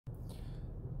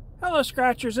Hello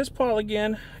Scratchers, it's Paul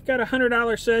again. Got a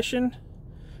 $100 session.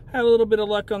 Had a little bit of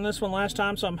luck on this one last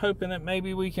time, so I'm hoping that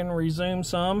maybe we can resume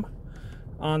some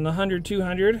on the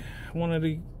 100-200.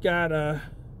 Got a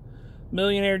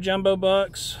Millionaire Jumbo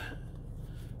Bucks.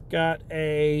 Got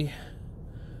a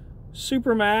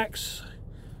Supermax.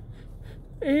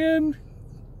 And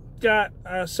got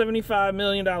a $75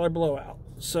 million blowout.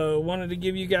 So wanted to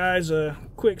give you guys a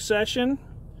quick session.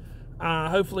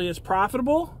 Hopefully it's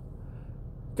profitable.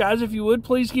 Guys, if you would,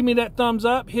 please give me that thumbs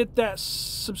up, hit that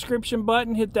subscription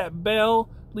button, hit that bell,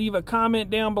 leave a comment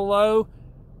down below,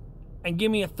 and give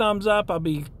me a thumbs up. I'll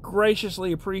be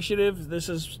graciously appreciative.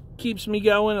 This keeps me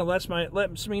going and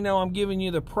lets me know I'm giving you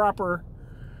the proper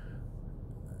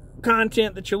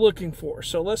content that you're looking for.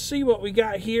 So let's see what we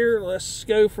got here. Let's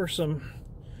go for some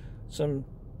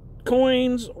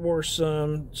coins or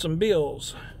some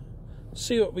bills. Let's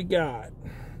see what we got.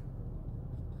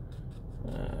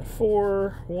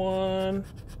 4, 1,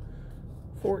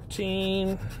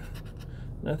 14,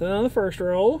 nothing on the first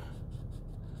roll.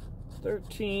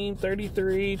 13,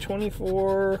 33,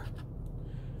 24,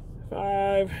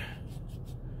 5.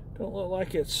 Don't look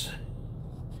like it's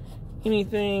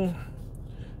anything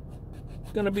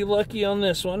gonna be lucky on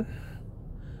this one.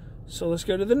 So let's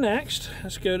go to the next.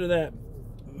 Let's go to that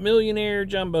Millionaire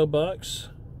Jumbo Bucks.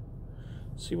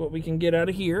 See what we can get out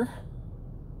of here.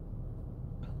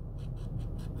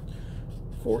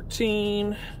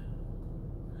 14,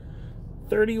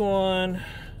 31,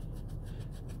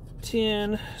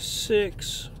 10,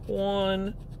 6,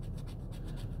 1,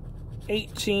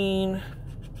 18,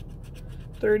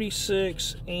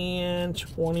 36, and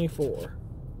 24.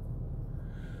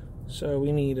 So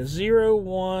we need a 0,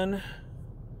 1,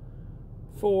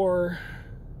 4,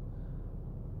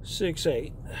 6,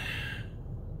 8.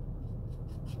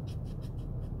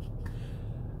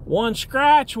 One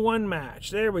scratch, one match.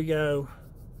 There we go.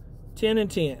 10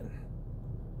 and 10.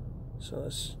 So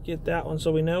let's get that one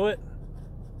so we know it.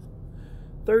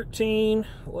 13,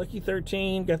 lucky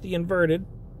 13, got the inverted.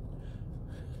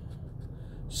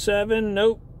 7,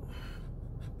 nope.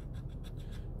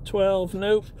 12,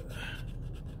 nope.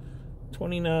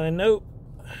 29, nope.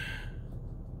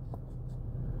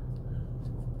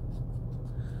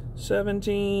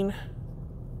 17,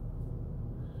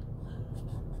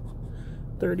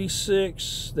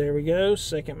 36, there we go,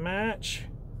 second match.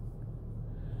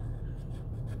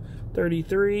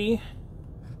 33,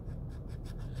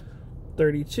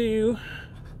 32,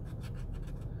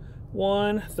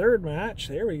 1, third match,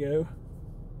 there we go.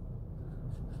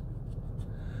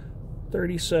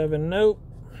 37, nope.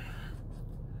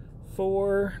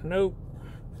 4, nope.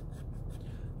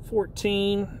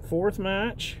 14, fourth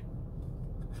match.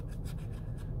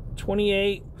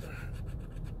 28,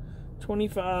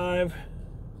 25,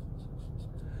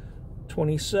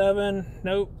 27,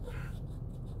 nope.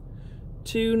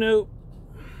 2, nope.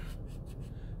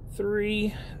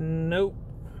 3, nope.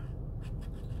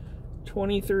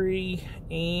 23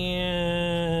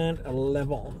 and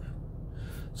 11.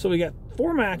 So we got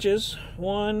 4 matches.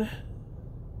 1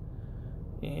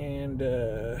 and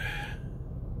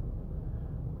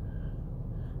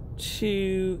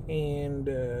 2 and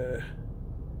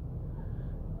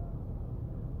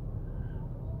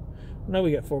no,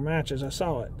 we got 4 matches. I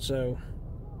saw it. So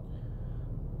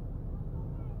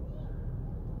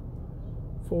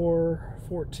 4,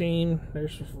 14,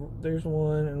 there's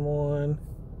 1 and 1.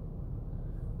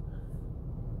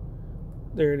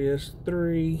 There it is.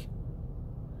 3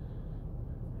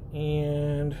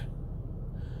 and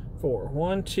 4.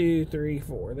 1, 2, 3,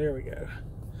 4. There we go.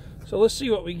 So let's see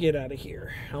what we get out of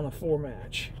here on a 4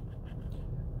 match.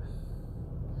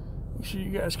 Make sure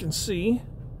you guys can see.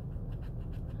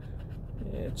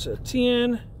 It's a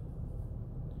 10,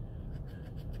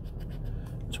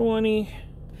 20,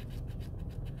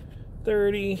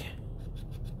 30,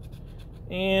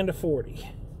 and a 40.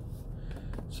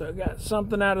 So I got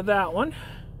something out of that one.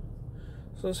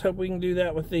 So let's hope we can do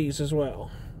that with these as well.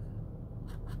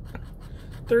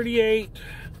 38,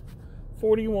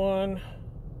 41,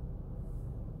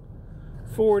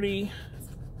 40,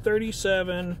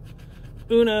 37,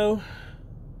 Uno,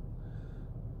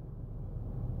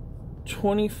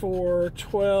 24,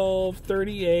 12,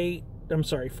 38, I'm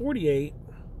sorry, 48,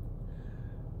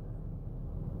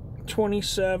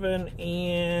 27,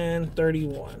 and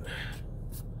 31.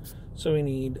 So we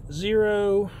need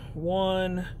 0,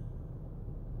 1,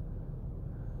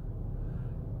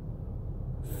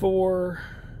 4,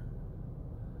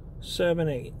 7,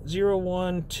 8. 0,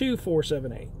 1, 2, 4,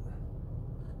 7, 8.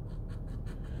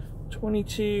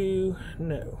 22,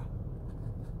 no.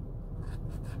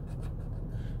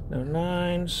 No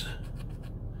 9s,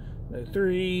 no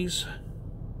 3s,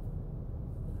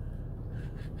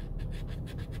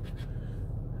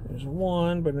 There's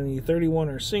 1, but I need a 31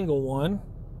 or a single 1.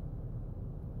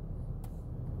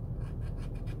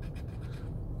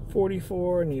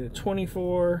 44, I need a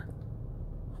 24.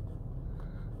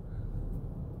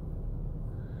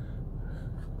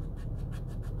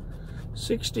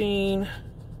 16,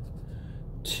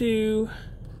 2,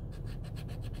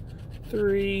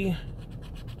 3,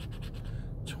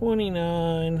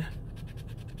 29,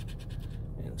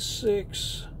 and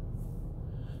 6.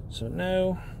 So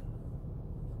no.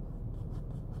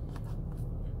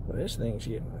 Well, this thing's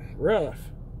getting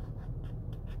rough.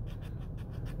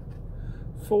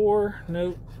 4,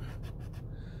 nope.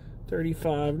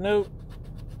 35, nope.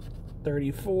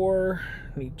 34,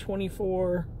 need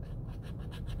 24.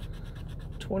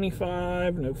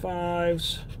 25, no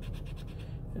 5s.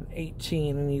 And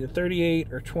 18, I need a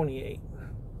 38 or 28.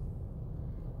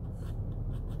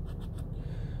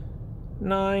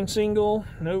 9 single,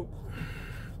 nope.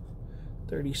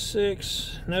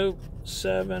 36, nope.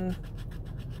 7,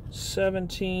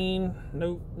 17,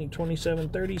 nope. Need 27,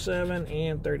 37,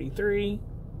 and 33.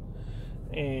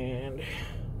 And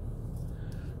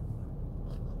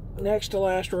next to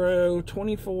last row,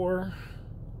 24.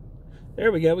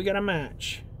 There we go, we got a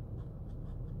match.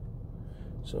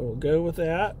 So we'll go with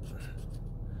that.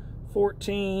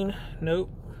 14, nope.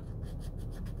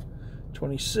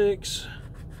 26,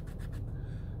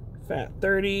 fat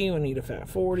 30, we need a fat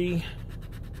 40.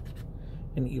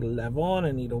 And 11,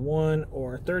 I need a 1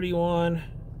 or a 31.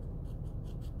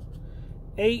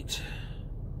 8,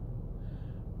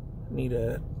 need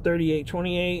a 38,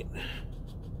 28.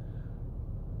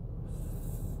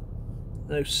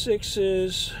 No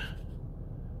 6s.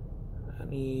 I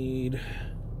need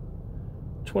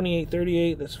 28,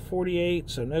 38, that's 48,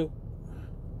 so nope.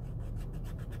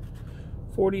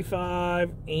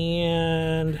 45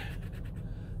 and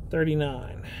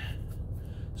 39.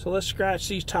 So let's scratch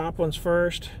these top ones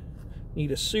first.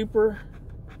 Need a super.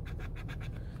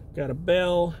 Got a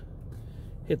bell.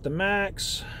 Hit the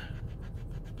max.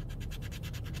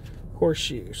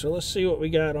 Horseshoe. So let's see what we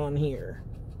got on here.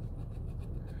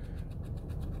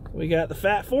 We got the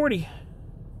fat 40.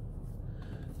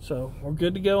 So we're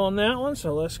good to go on that one.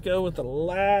 So let's go with the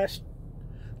last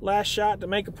shot to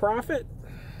make a profit.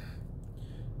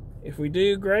 If we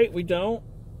do, great. We don't,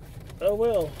 oh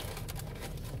well.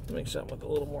 Make something with a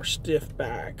little more stiff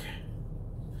back.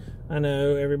 I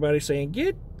know everybody's saying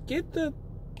get the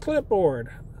clipboard.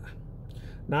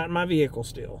 Not in my vehicle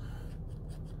still.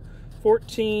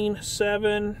 14,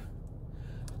 7,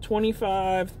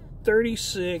 25,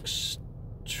 36,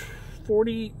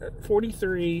 40,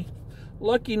 43,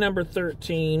 lucky number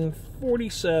 13,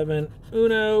 47,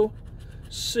 uno,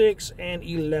 6, and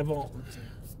 11.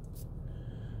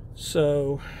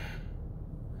 So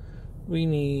we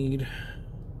need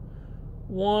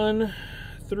 1,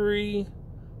 3,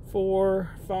 4,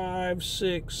 5,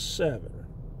 6, 7.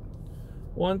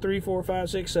 1, 3, 4, 5,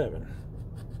 6, 7.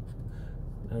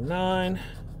 No 9.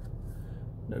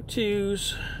 No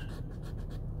 2s.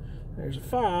 There's a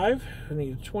 5. I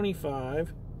need a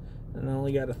 25. And I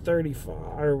only got a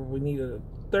 35. Or we need a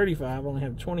 35. I only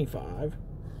have 25.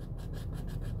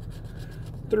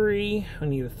 3. I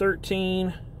need a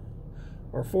 13.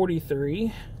 Or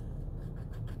 43.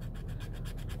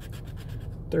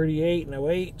 38. No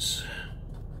 8s.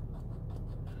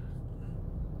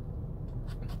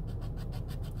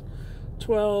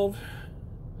 12.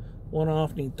 1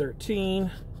 off, need 13.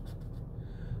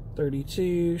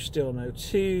 32, still no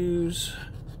 2s.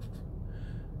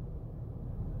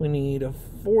 We need a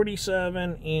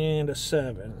 47 and a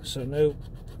 7. So nope.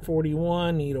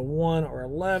 41, need a 1 or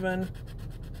 11.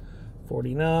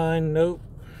 49, nope.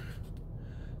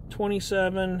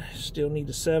 27, still need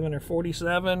a 7 or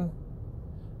 47.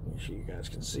 Make sure you guys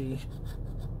can see.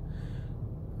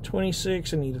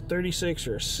 26, I need a 36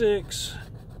 or a 6.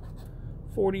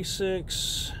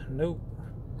 46, nope.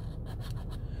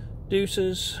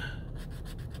 Deuces,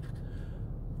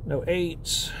 no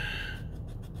 8s.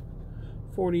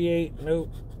 48,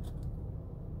 nope.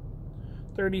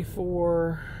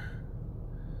 34,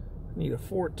 need a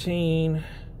 14.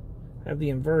 Have the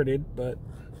inverted, but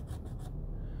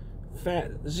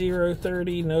fat 0,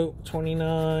 30, nope.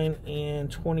 29 and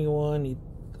 21, need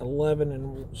 11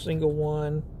 and single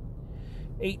 1.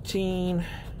 18.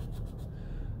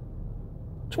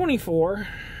 24,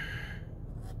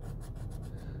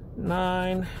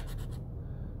 9,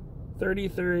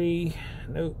 33,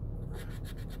 nope.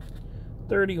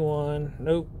 31,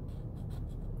 nope.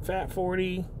 Fat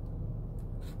 40,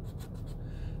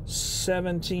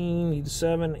 17, need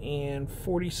 7 and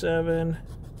 47.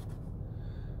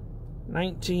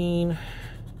 19,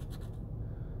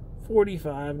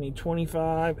 45, need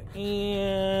 25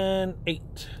 and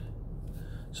 8.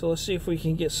 So let's see if we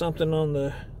can get something on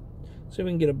the, see if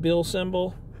we can get a bill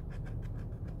symbol.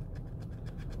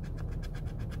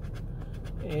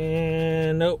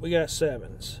 And nope, we got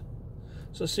 7s.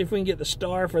 So let's see if we can get the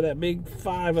star for that big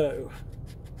 5-0.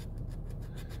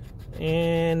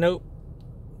 And nope.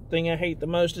 Thing I hate the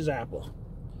most is Apple.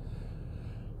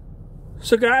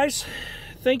 So guys,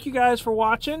 thank you guys for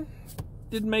watching.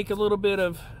 Did make a little bit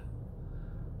of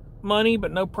money,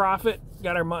 but no profit.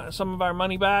 Got our some of our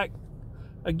money back.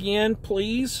 Again,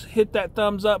 please hit that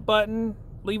thumbs up button.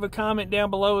 Leave a comment down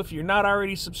below if you're not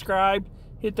already subscribed.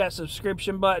 Hit that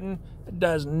subscription button. It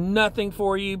does nothing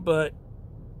for you, but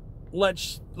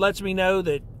lets me know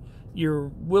that you're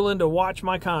willing to watch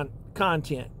my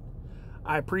content.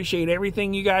 I appreciate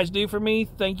everything you guys do for me.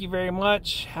 Thank you very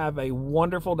much. Have a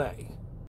wonderful day.